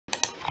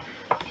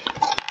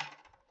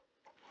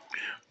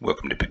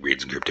Welcome to Big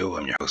Braids and Crypto.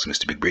 I'm your host,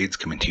 Mr. Big Braids,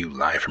 coming to you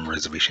live from a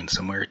reservation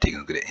somewhere, taking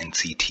a look at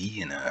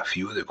NCT and a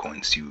few other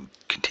coins to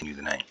continue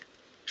the night.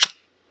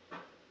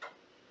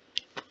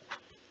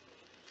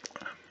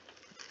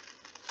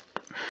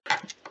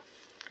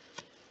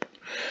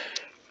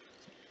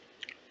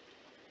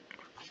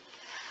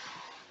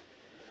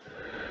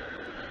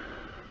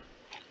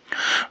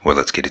 Well,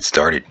 let's get it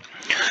started.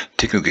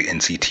 Taking a look at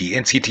NCT.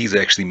 NCT's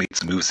actually made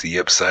some moves to the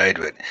upside,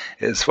 but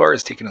as far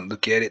as taking a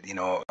look at it,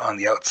 on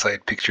the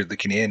outside picture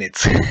looking in,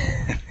 it's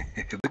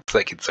it looks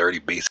like it's already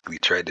basically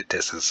tried to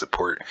test the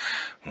support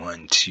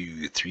 1,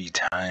 2, 3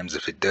 times.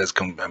 If it does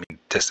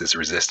test this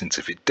resistance.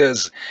 If it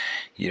does,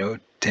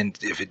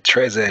 if it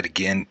tries that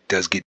again,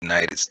 does get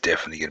denied, it's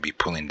definitely going to be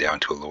pulling down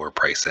to a lower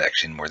price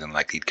action, more than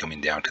likely coming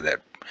down to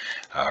that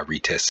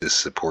retest this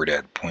support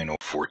at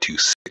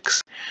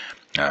 0.0426.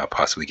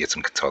 Possibly get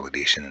some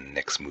consolidation and the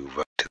next move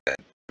up to that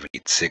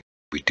 786.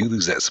 If we do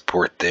lose that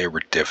support there,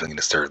 we're definitely going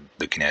to start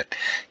looking at,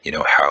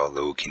 how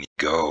low can you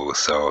go?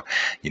 So,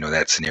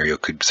 that scenario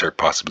could start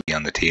possibly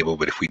on the table.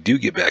 But if we do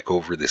get back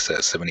over this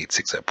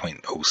 786 at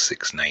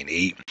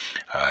 0.0698,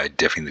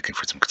 definitely looking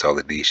for some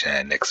consolidation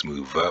and next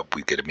move up.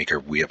 We've got to make our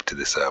way up to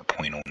this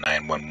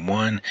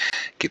 0.0911,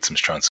 get some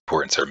strong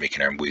support and start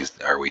making our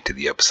way to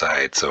the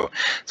upside. So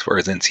as far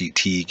as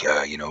NCT,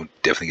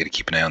 definitely got to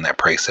keep an eye on that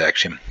price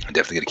action.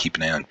 Definitely got to keep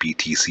an eye on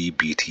BTC.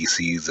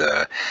 BTC's,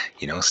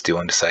 still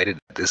undecided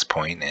at this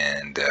point,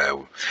 and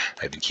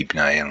I've been keeping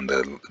an eye on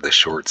the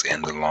shorts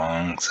and the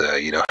longs.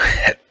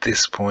 At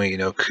this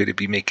point, could it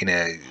be making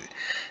a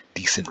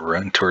decent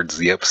run towards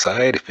the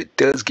upside? If it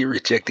does get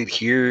rejected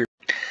here,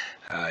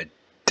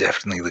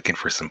 definitely looking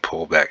for some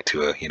pullback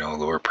to a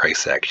lower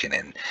price action.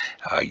 And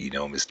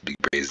Mr. Big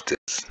Braids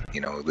does,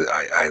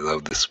 I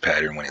love this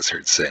pattern when it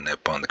starts setting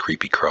up on the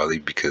creepy crawly,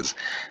 because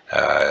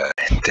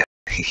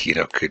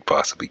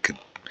could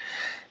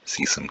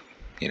see some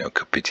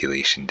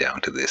capitulation down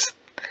to this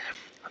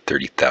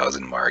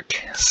 30,000 mark.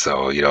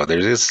 So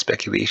there's this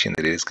speculation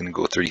that it is going to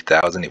go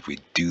 30,000. If we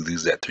do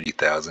lose that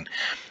 30,000,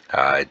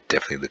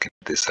 definitely looking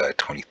at this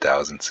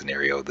 20,000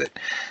 scenario that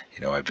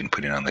I've been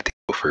putting on the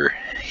table for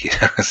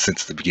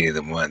since the beginning of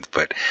the month.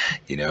 But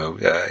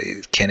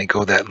can it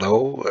go that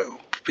low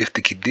if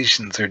the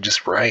conditions are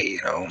just right?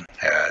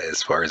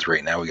 As far as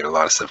right now, we got a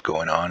lot of stuff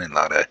going on and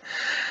a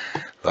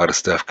lot of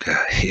stuff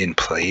in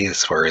play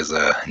as far as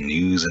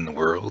news in the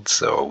world.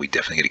 So we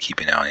definitely got to keep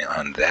an eye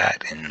on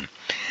that. And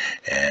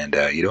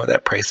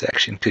that price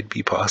action could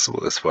be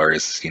possible as far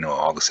as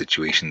all the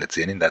situation that's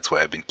in it. That's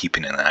why I've been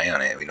keeping an eye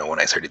on it. When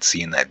I started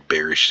seeing that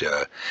bearish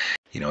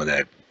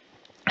that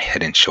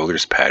head and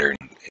shoulders pattern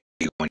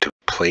go into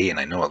play, and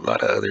I know a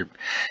lot of other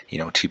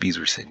 2Bs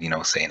were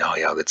saying, oh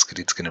yeah, that's good,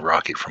 it's gonna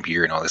rocket from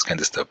here and all this kind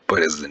of stuff.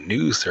 But as the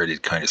news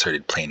started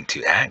playing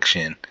into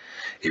action,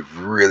 it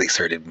really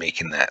started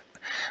making that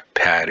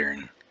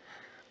pattern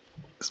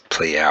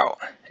play out.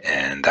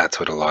 And that's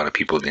what a lot of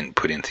people didn't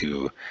put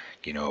into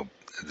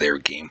their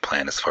game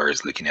plan as far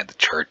as looking at the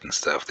chart and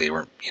stuff. They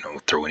weren't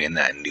throwing in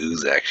that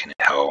news action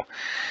and how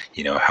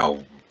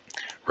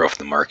rough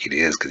the market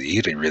is, because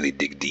you didn't really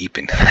dig deep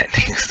into that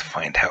news to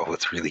find out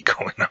what's really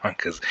going on,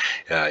 because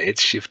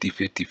it's shifty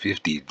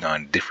 50-50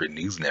 on different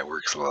news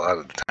networks a lot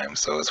of the time.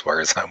 So as far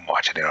as I'm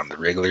watching it on the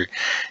regular,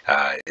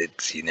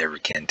 it's, you never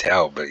can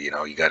tell. But you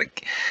gotta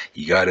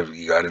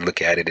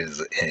look at it as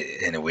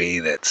in a way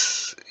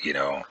that's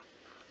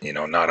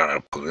not on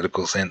a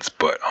political sense,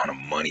 but on a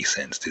money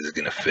sense. This is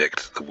going to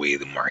affect the way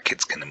the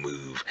market's going to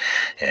move,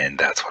 and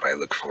that's what I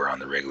look for on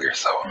the regular.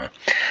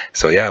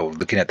 So yeah, we're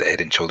looking at the head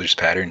and shoulders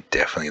pattern.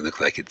 Definitely look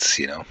like it's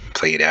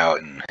played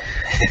out, and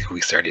we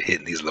started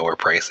hitting these lower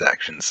price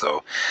actions.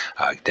 So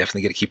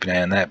definitely got to keep an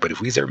eye on that. But if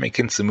we start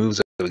making some moves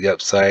to the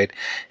upside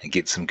and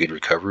get some good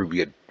recovery,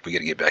 we got to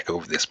get back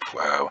over this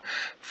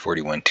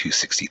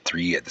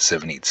 41,263 at the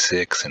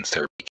 786 and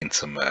start making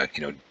some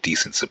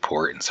decent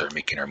support and start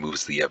making our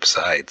moves to the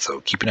upside.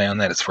 So keep an eye on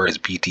that as far as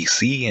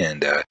BTC,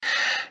 and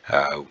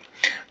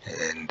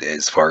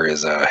as far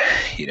as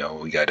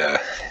we got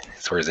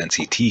as far as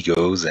NCT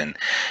goes, and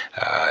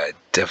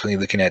definitely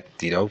looking at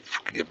the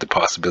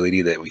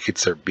possibility that we could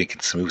start making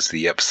some moves to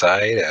the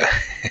upside.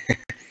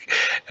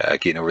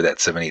 Getting over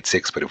that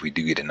 786, but if we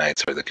do get a night,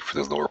 start looking for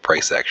those lower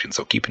price actions.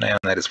 So keep an eye on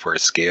that as far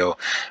as Skale.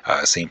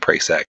 Same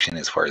price action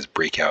as far as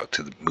breakout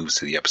to the moves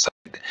to the upside.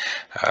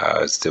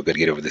 Still got to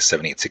get over this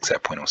 786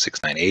 at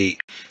 0.0698,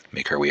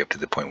 make our way up to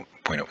the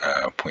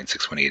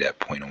 0.618 at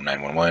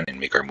 0.0911, and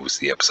make our moves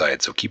to the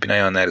upside. So keep an eye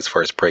on that as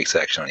far as price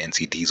action on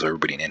NCT. So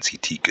everybody in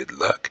NCT, good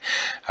luck.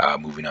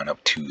 Moving on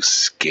up to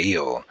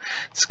Scale.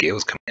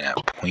 Scale's coming at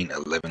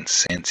 0.11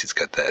 cents. It's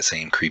got that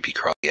same creepy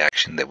crawly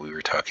action that we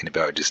were talking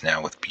about just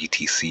now with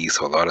BTC.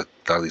 So a lot of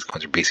these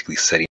coins are basically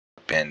setting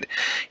up, and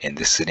in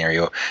this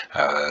scenario,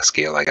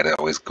 Scale, I gotta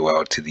always go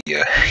out to the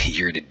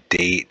year to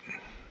date.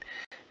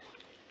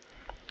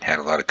 Had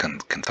a lot of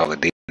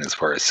consolidation as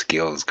far as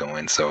Scale is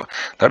going. So a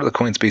lot of the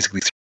coins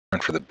basically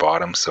for the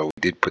bottom. So we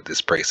did put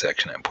this price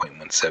action at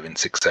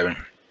 0.1767.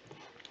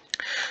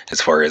 As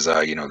far as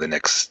the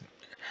next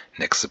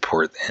next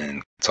support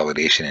and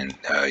consolidation, and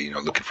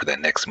looking for that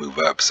next move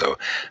up. So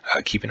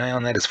keep an eye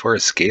on that as far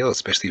as Scale,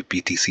 especially if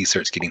BTC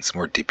starts getting some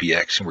more dippy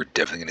action. We're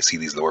definitely going to see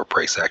these lower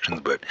price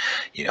actions. But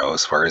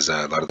as far as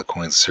a lot of the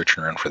coins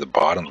searching around for the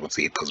bottoms, once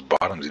they hit those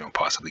bottoms,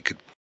 possibly could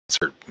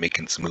start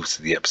making some moves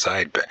to the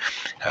upside. But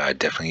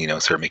definitely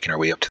start making our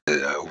way up to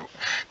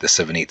the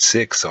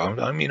 786. So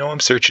I'm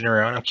searching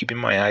around. I'm keeping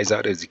my eyes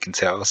out. As you can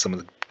tell, some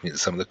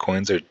of the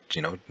coins are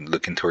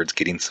looking towards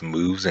getting some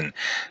moves, and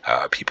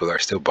people are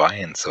still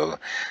buying. So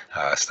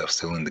stuff's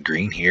still in the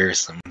green here.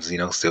 Some's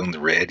still in the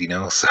red.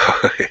 So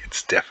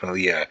it's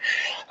definitely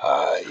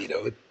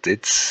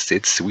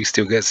it's we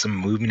still got some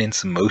movement and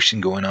some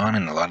motion going on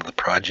in a lot of the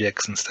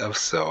projects and stuff.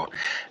 So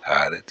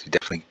that we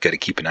definitely got to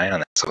keep an eye on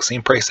that. So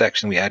same price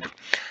action we had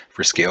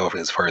for Scale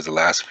as far as the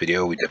last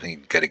video. We definitely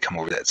got to come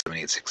over that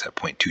 786 at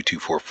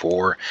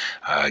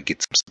 0.2244,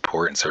 get some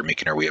support, and start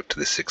making our way up to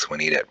the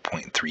 618 at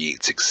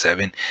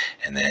 0.3867.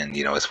 And then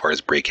as far as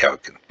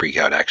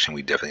breakout action,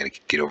 we definitely got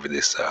to get over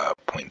this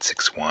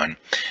 0.61,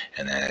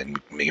 and then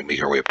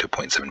make our way up to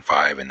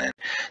 0.75. And then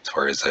as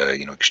far as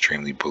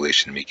extremely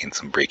bullish and making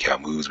some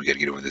breakout moves, we got to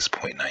get over this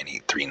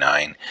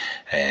 0.9839,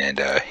 and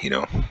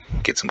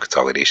get some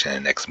consolidation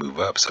and next move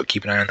up. So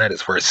keep an eye on that.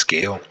 As far as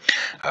Scale,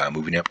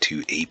 moving up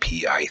to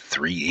API3.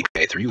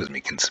 API3 was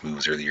making some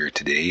moves earlier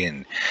today,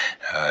 and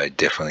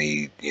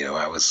definitely it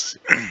was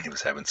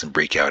having some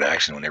breakout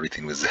action when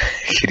everything was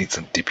getting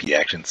some dippy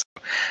action. So,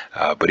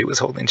 but it was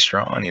holding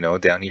strong.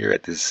 Down here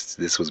at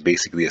this was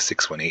basically a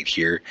 618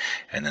 here,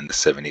 and then the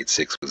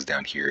 786 was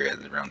down here at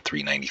around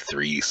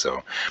 393.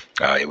 So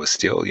it was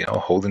still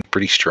holding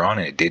pretty strong,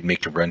 and it did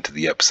make a run to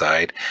the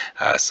upside.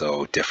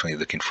 So definitely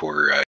looking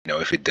for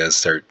if it does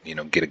start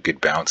get a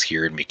good bounce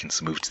here and making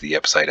some move to the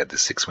upside at the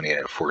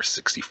 618 at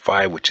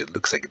 465, which it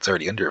looks like it's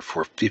already under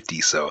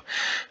 450. So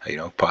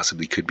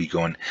possibly could be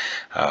going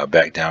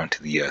back down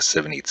to the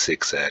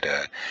 786 at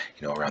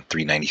around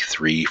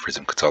 393 for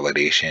some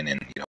consolidation,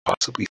 and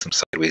possibly some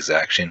sideways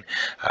action.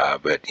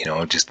 But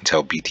just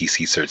until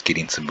BTC starts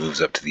getting some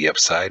moves up to the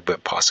upside,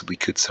 but possibly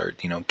could start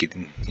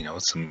getting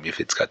some, if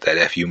it's got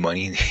that FU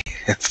money,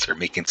 start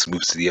making some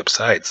moves to the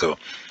upside. So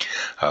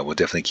we'll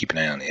definitely keep an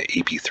eye on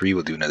AP3.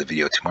 We'll do another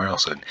video tomorrow,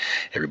 so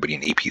everybody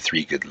in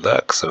AP3, good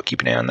luck. So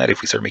keep an eye on that.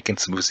 If we start making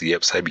some moves to the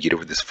upside, we get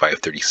over this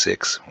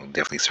 536, we'll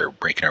definitely start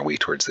breaking our way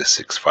towards this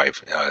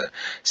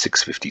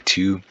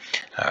 652,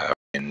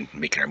 and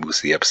making our moves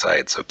to the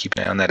upside. So keep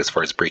an eye on that as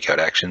far as breakout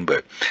action.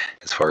 But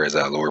as far as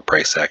lower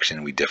price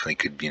action, we definitely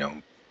could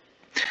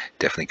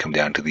definitely come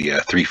down to the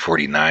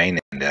 349,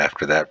 and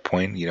after that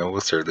point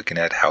we'll start looking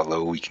at how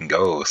low we can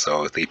go.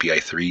 So with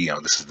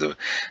API3, this is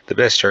the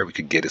best chart we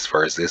could get as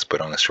far as this.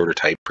 But on a shorter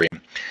time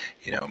frame,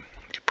 we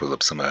could pull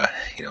up some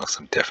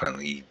some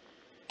definitely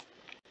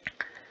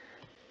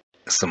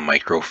some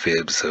micro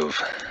fibs of.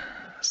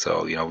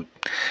 So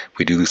if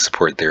we do lose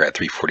support there at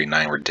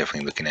 349, we're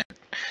definitely looking at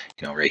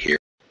right here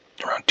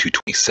around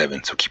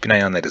 227. So keep an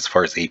eye on that as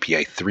far as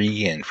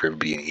API3. And for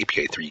everybody in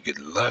API3, good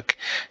luck.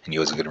 And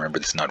you also got to remember,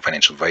 this is not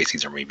financial advice.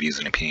 These are my views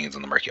and opinions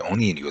on the market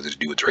only, and you guys have to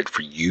do what's right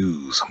for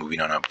you. So moving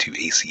on up to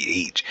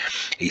ACH.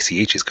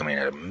 ACH is coming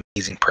at an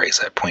amazing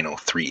price at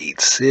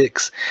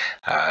 0.0386.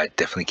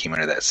 Definitely came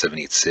under that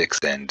 786,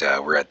 and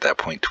we're at that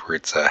point where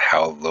it's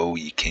how low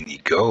can you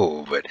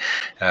go. But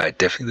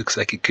definitely looks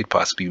like it could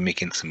possibly be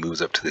making some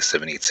moves up to the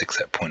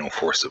 786 at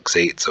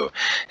 0.0468. So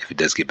if it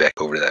does get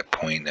back over to that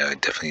point,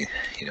 definitely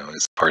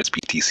as far as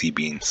BTC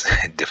being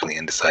definitely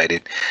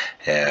undecided,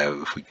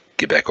 if we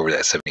get back over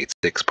that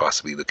 786,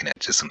 possibly looking at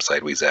just some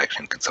sideways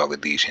action,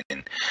 consolidation,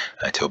 and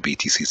until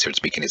BTC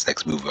starts making its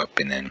next move up,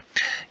 and then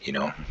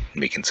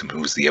making some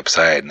moves to the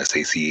upside, unless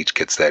ACH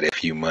gets that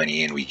FU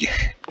money, and we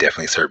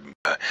definitely start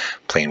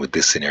playing with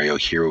this scenario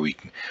here, where we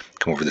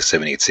come over the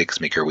 786,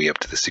 make our way up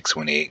to the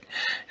 618,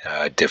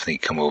 definitely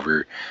come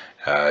over,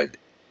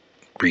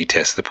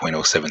 retest the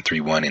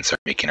 0.0731, and start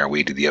making our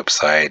way to the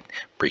upside,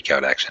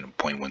 breakout action of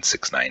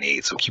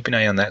 0.1698. So keep an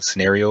eye on that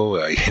scenario.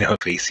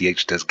 If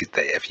ACH does get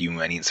that FU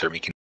money and start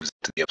making moves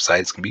to the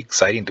upside, it's gonna be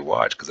exciting to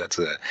watch, because that's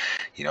a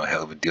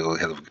hell of a deal,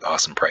 hell of an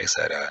awesome price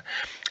at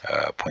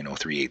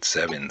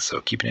 0.0387.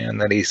 So keep an eye on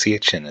that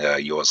ACH, and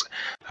you always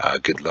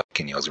good luck.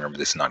 And you always remember,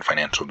 this is not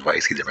financial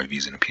advice. These are my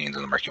views and opinions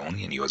on the market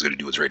only, and you always got to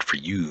do what's right for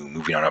you.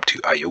 Moving on up to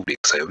Iotx.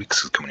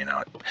 Iotx is coming in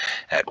out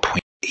at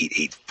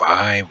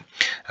 0.885.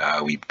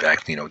 We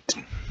back,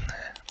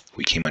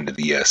 we came under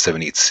the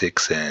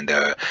 786, and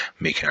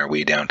making our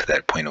way down to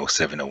that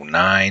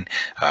 0.0709.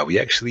 We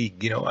actually,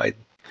 I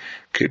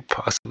could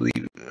possibly,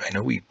 I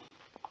know we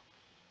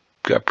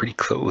got pretty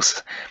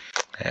close.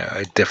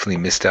 I definitely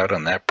missed out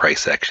on that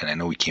price action. I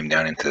know we came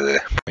down into the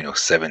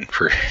 0.07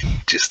 for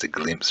just a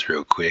glimpse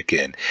real quick,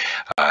 and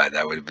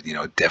that would have,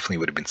 definitely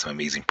would have been some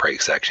amazing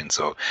price action.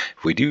 So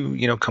if we do,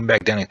 come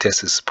back down and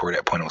test this support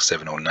at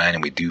 0.0709,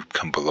 and we do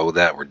come below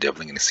that, we're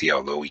definitely going to see how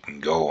low we can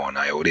go on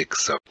Iotx.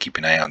 So keep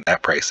an eye on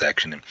that price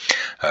action, and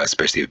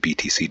especially if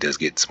BTC does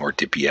get some more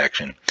dippy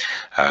action.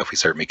 If we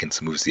start making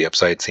some moves to the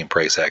upside, same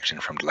price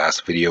action from the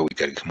last video, we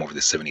got to come over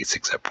the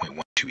 786 at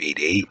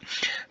 0.1288,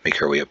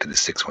 make our way up to the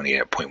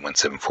 618 at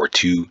 0.17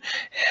 0.742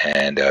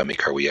 and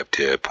make our way up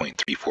to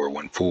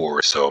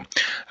 0.3414. So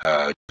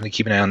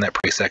keep an eye on that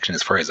price action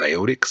as far as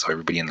Iotx. So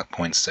everybody in the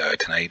points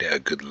tonight,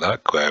 good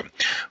luck.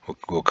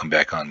 We'll come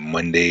back on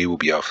Monday. We'll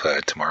be off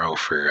tomorrow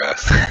for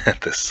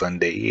the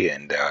Sunday,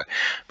 and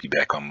be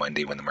back on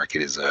Monday when the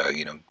market is,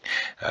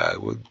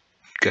 we'll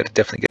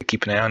definitely gotta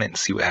keep an eye on it and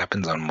see what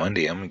happens on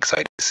Monday. I'm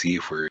excited to see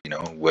if we're,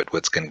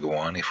 what's going to go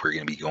on, if we're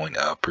going to be going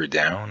up or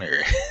down,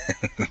 or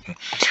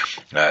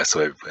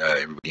so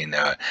everybody in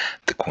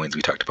the coins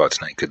we talked about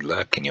tonight, good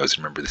luck. And you always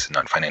remember, this is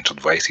not financial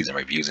advice. These are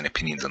my views and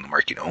opinions on the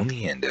market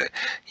only, and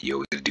you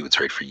always do what's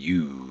right for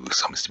you.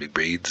 So Mr. Big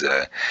Braids,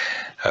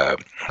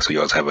 so you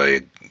always have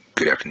a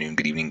good afternoon,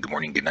 good evening, good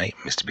morning, good night.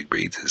 Mr. Big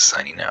Braids is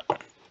signing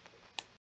out.